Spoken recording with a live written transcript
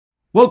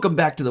Welcome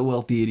back to the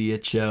Wealthy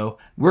Idiot Show.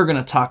 We're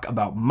going to talk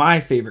about my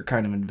favorite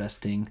kind of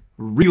investing,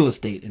 real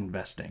estate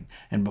investing.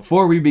 And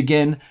before we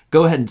begin,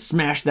 go ahead and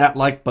smash that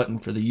like button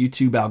for the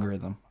YouTube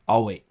algorithm.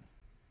 I'll wait.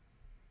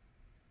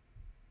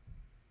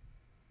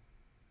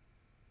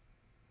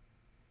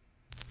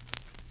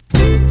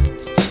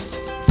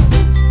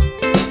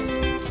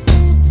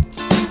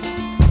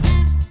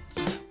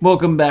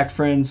 Welcome back,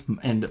 friends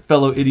and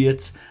fellow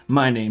idiots.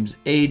 My name's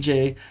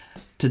AJ.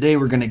 Today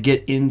we're going to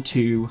get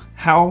into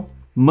how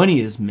money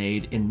is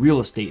made in real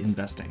estate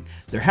investing.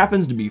 There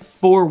happens to be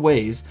 4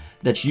 ways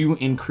that you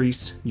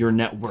increase your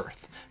net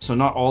worth. So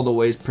not all the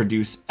ways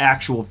produce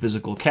actual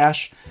physical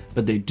cash,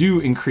 but they do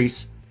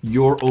increase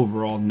your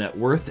overall net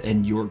worth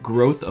and your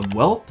growth of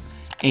wealth.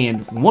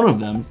 And one of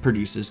them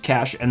produces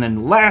cash. And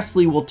then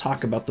lastly, we'll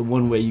talk about the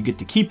one way you get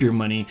to keep your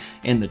money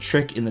and the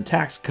trick in the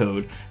tax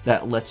code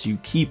that lets you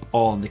keep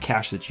all of the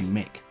cash that you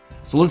make.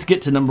 So let's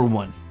get to number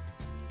 1.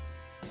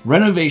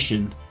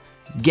 Renovation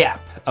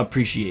gap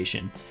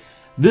appreciation.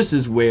 This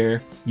is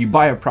where you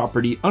buy a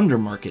property under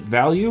market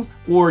value,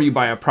 or you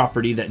buy a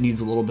property that needs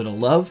a little bit of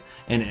love,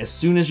 and as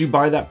soon as you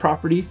buy that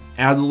property,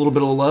 add a little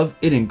bit of love,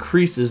 it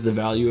increases the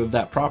value of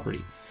that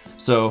property.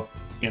 So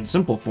in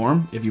simple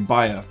form, if you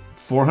buy a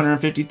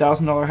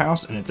 $450,000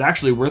 house and it's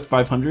actually worth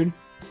 $500,000,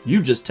 you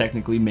just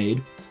technically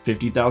made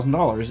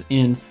 $50,000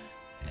 in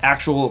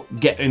actual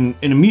in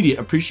immediate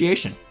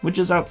appreciation, which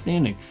is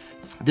outstanding.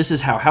 This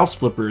is how house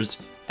flippers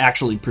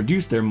actually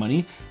produce their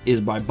money, is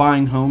by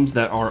buying homes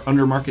that are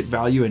under market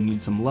value and need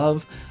some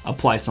love,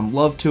 apply some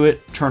love to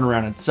it, turn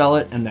around and sell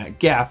it, and that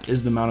gap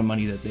is the amount of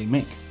money that they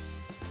make.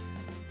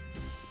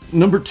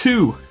 Number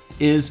 2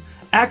 is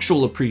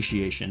actual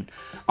appreciation.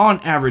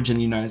 On average in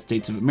the United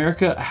States of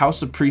America, a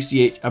house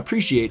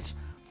appreciates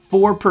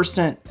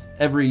 4%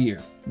 every year.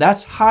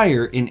 That's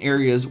higher in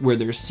areas where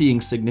they're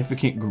seeing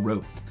significant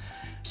growth.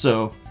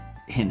 So,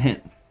 hint,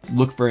 hint,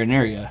 look for an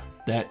area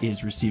that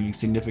is receiving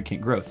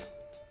significant growth.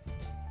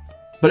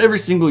 But every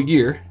single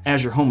year,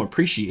 as your home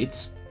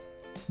appreciates,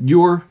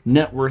 your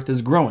net worth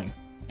is growing.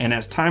 And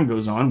as time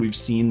goes on, we've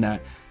seen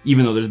that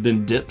even though there's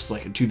been dips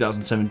like in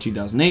 2007,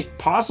 2008,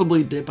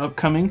 possibly dip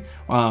upcoming.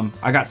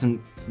 I got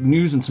some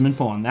news and some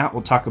info on that.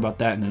 We'll talk about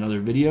that in another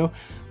video.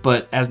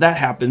 But as that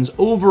happens,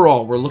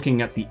 overall, we're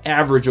looking at the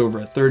average over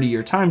a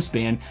 30-year time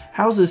span.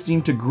 Houses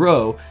seem to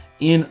grow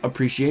in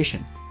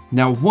appreciation.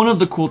 Now, one of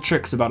the cool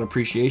tricks about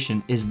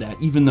appreciation is that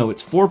even though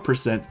it's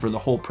 4% for the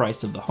whole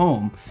price of the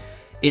home,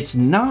 it's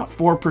not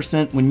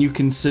 4% when you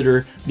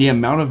consider the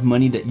amount of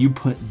money that you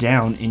put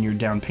down in your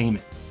down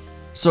payment.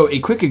 So a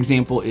quick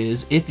example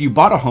is if you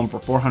bought a home for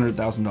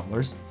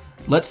 $400,000,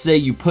 let's say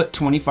you put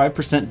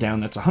 25%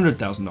 down, that's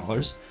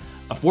 $100,000.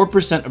 A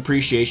 4%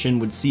 appreciation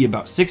would see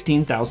about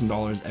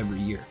 $16,000 every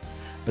year.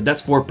 But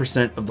that's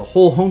 4% of the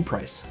whole home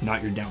price,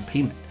 not your down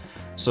payment.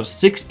 So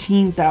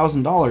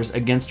 $16,000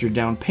 against your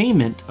down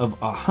payment of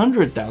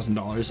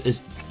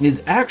 $100,000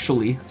 is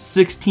actually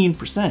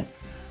 16%.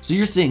 So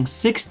you're seeing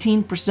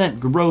 16%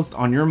 growth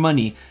on your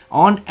money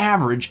on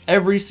average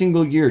every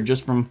single year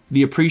just from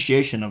the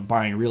appreciation of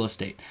buying real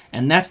estate.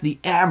 And that's the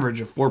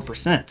average of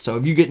 4%. So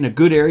if you get in a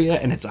good area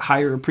and it's a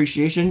higher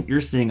appreciation, you're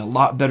seeing a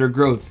lot better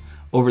growth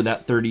over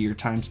that 30-year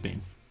time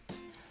span.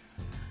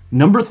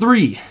 Number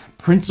 3,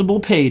 principal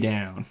pay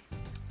down.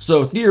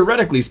 So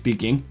theoretically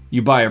speaking,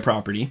 you buy a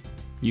property,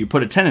 you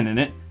put a tenant in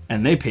it,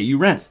 and they pay you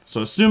rent.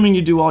 So assuming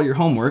you do all your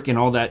homework and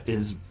all that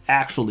is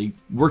actually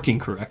working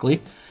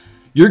correctly,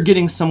 you're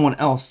getting someone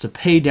else to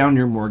pay down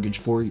your mortgage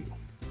for you.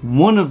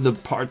 One of the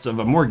parts of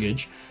a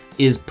mortgage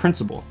is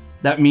principal.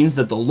 That means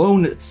that the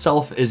loan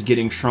itself is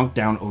getting shrunk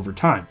down over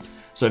time.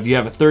 So if you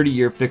have a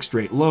 30-year fixed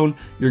rate loan,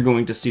 you're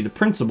going to see the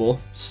principal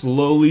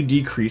slowly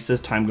decrease as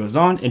time goes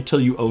on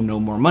until you owe no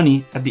more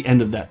money at the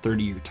end of that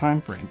 30-year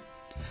time frame.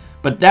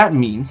 But that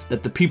means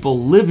that the people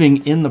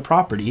living in the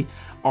property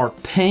are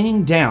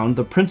paying down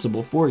the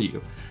principal for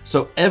you.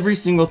 So every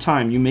single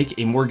time you make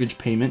a mortgage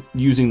payment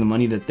using the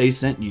money that they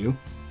sent you,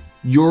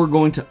 you're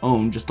going to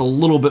own just a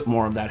little bit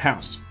more of that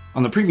house.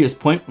 On the previous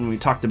point, when we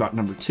talked about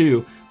number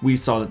 2, we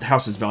saw that the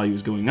house's value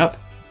is going up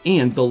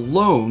and the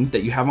loan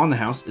that you have on the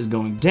house is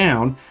going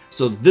down.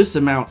 So this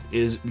amount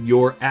is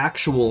your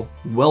actual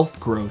wealth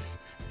growth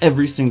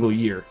every single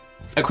year.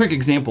 A quick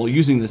example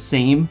using the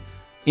same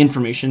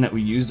information that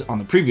we used on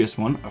the previous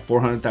one, a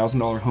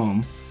 $400,000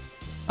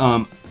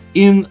 home.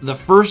 In the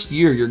first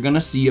year, you're going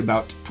to see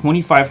about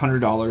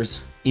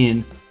 $2,500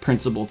 in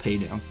principal pay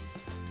down.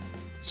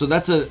 So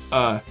that's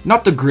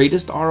not the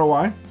greatest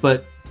ROI,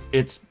 but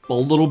it's a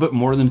little bit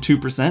more than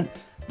 2%.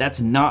 That's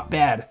not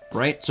bad,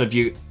 right? So if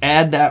you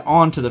add that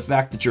on to the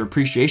fact that your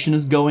appreciation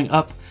is going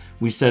up,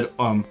 we said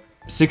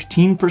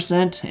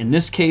 16%. In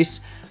this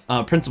case,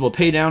 principal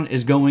pay down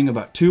is going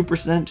about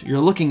 2%. You're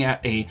looking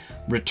at a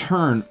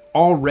return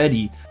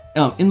already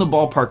in the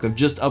ballpark of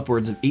just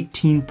upwards of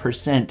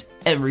 18%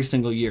 every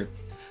single year.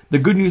 The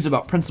good news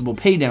about principal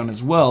pay down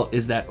as well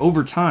is that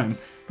over time,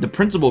 the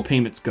principal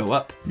payments go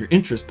up, your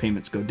interest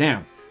payments go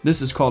down.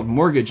 This is called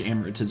mortgage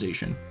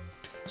amortization.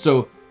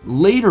 So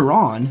later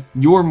on,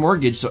 your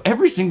mortgage, so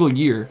every single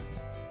year,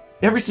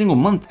 every single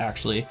month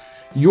actually,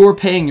 you're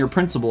paying your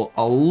principal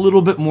a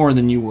little bit more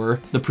than you were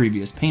the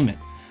previous payment.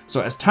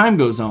 So as time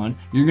goes on,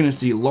 you're going to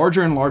see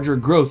larger and larger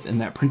growth in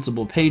that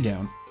principal pay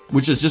down,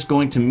 which is just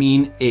going to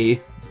mean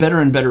a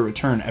better and better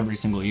return every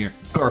single year.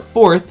 Our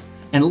fourth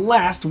and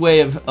last way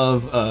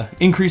of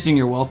increasing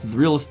your wealth with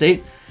real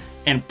estate,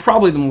 and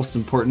probably the most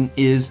important,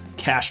 is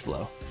cash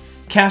flow.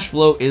 Cash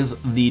flow is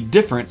the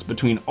difference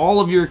between all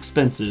of your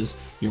expenses,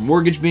 your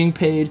mortgage being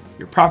paid,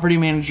 your property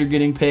manager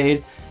getting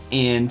paid,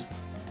 and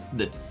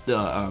the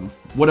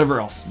whatever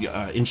else,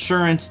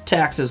 insurance,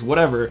 taxes,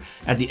 whatever.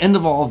 At the end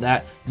of all of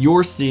that,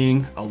 you're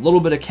seeing a little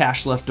bit of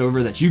cash left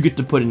over that you get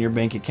to put in your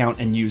bank account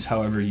and use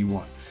however you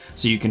want.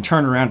 So you can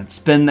turn around and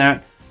spend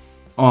that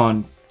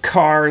on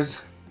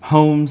cars,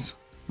 homes,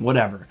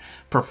 whatever.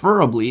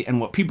 Preferably, and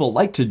what people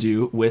like to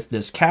do with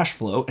this cash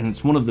flow, and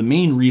it's one of the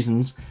main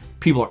reasons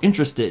people are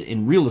interested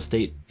in real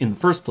estate in the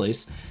first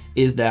place,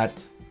 is that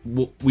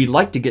we'd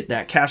like to get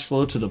that cash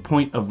flow to the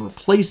point of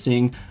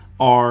replacing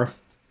our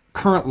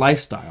current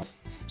lifestyle.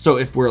 So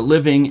if we're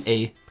living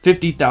a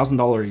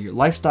 $50,000 a year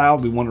lifestyle,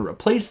 we want to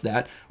replace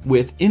that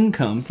with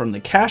income from the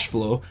cash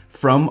flow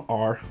from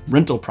our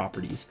rental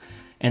properties.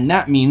 And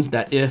that means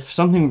that if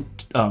something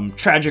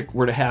tragic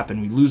were to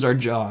happen, we lose our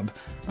job,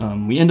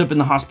 we end up in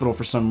the hospital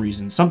for some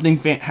reason, something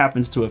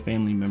happens to a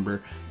family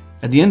member,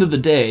 at the end of the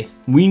day,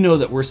 we know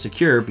that we're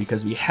secure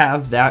because we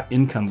have that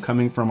income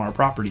coming from our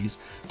properties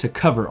to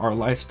cover our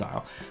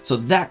lifestyle. So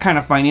that kind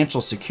of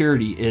financial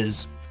security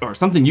is, or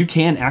something you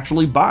can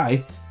actually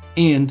buy,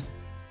 and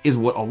is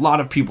what a lot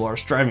of people are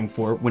striving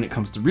for when it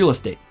comes to real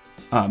estate.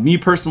 Me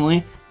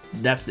personally,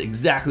 that's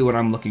exactly what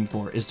I'm looking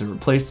for, is to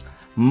replace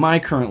my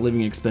current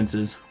living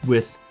expenses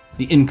with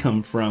the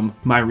income from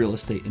my real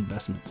estate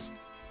investments.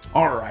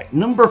 All right,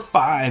 number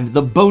 5,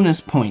 the bonus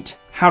point,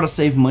 how to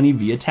save money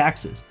via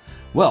taxes.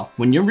 Well,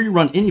 whenever you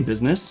run any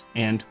business,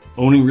 and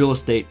owning real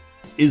estate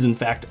is in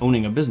fact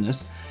owning a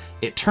business,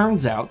 it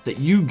turns out that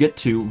you get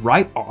to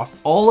write off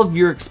all of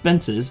your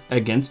expenses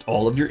against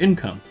all of your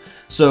income.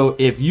 So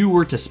if you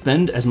were to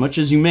spend as much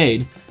as you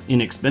made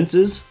in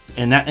expenses,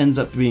 and that ends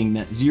up being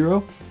net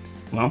zero,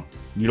 well,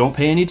 you don't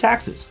pay any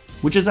taxes,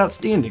 which is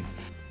outstanding.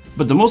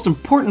 But the most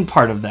important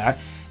part of that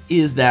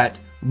is that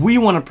we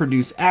want to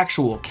produce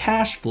actual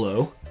cash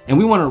flow, and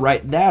we want to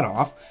write that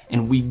off,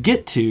 and we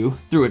get to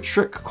through a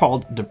trick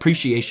called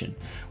depreciation.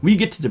 We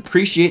get to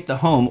depreciate the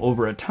home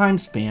over a time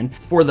span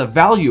for the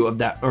value of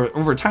that, or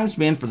over a time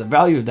span for the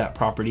value of that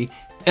property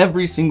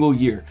every single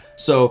year.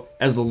 So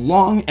as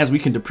long as we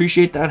can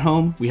depreciate that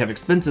home, we have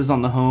expenses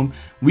on the home,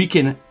 we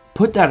can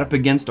put that up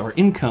against our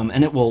income,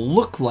 and it will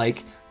look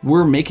like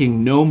we're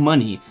making no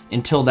money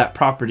until that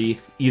property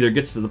either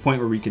gets to the point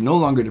where we can no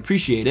longer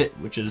depreciate it,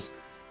 which is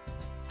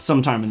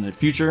sometime in the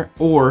future,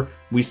 or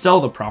we sell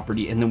the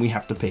property and then we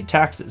have to pay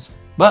taxes.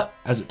 But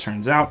as it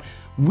turns out,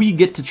 we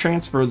get to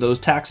transfer those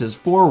taxes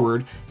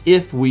forward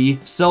if we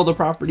sell the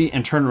property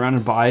and turn around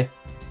and buy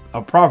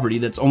a property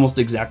that's almost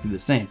exactly the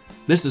same.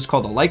 This is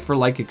called a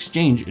like-for-like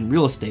exchange in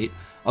real estate,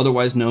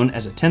 otherwise known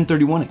as a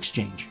 1031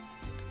 exchange.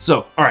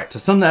 So, all right, to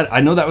sum that,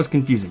 I know that was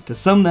confusing. To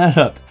sum that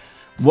up,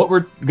 what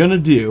we're gonna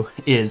do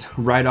is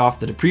write off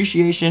the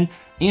depreciation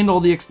and all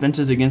the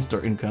expenses against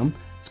our income.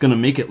 It's gonna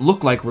make it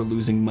look like we're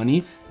losing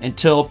money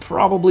until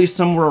probably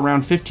somewhere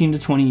around 15 to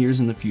 20 years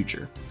in the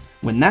future.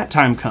 When that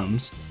time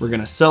comes, we're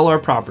gonna sell our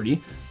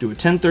property, do a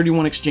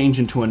 1031 exchange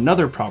into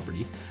another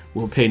property.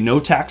 We'll pay no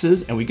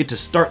taxes, and we get to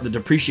start the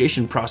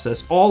depreciation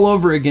process all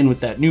over again with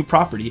that new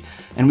property,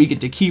 and we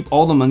get to keep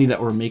all the money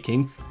that we're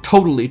making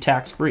totally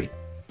tax-free.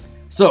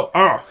 So,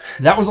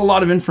 that was a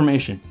lot of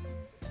information.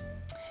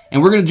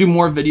 And we're gonna do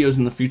more videos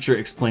in the future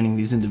explaining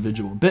these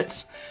individual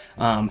bits.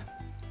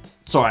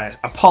 So I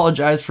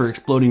apologize for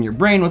exploding your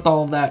brain with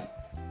all of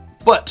that.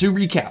 But to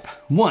recap,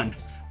 1,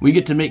 we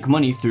get to make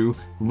money through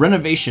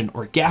renovation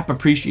or gap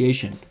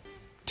appreciation.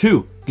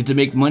 2, get to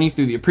make money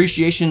through the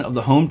appreciation of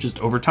the home just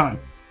over time.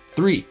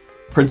 3,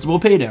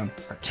 principal paydown.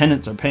 Our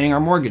tenants are paying our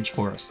mortgage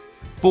for us.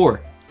 4,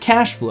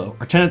 cash flow.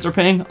 Our tenants are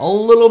paying a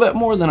little bit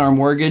more than our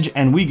mortgage,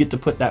 and we get to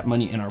put that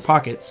money in our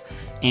pockets.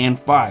 And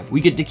 5, we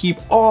get to keep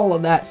all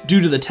of that due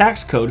to the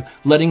tax code,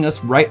 letting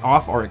us write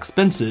off our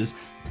expenses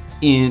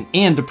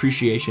and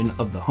depreciation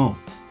of the home.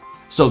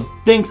 So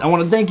I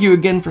want to thank you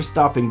again for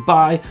stopping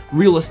by.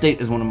 Real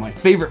estate is one of my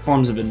favorite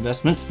forms of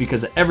investments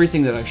because of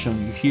everything that I've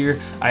shown you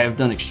here. I have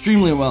done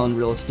extremely well in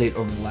real estate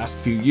over the last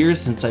few years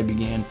since I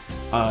began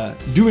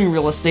doing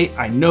real estate.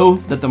 I know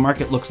that the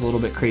market looks a little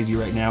bit crazy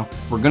right now.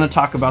 We're going to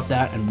talk about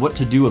that and what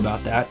to do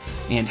about that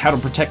and how to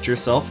protect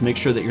yourself, make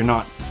sure that you're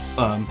not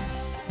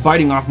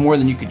biting off more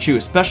than you could chew,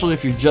 especially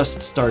if you're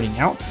just starting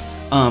out.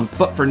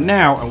 But for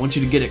now, I want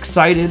you to get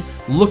excited,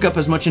 look up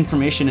as much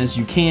information as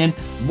you can,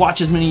 watch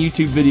as many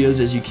YouTube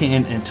videos as you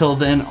can. Until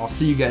then, I'll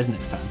see you guys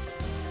next time.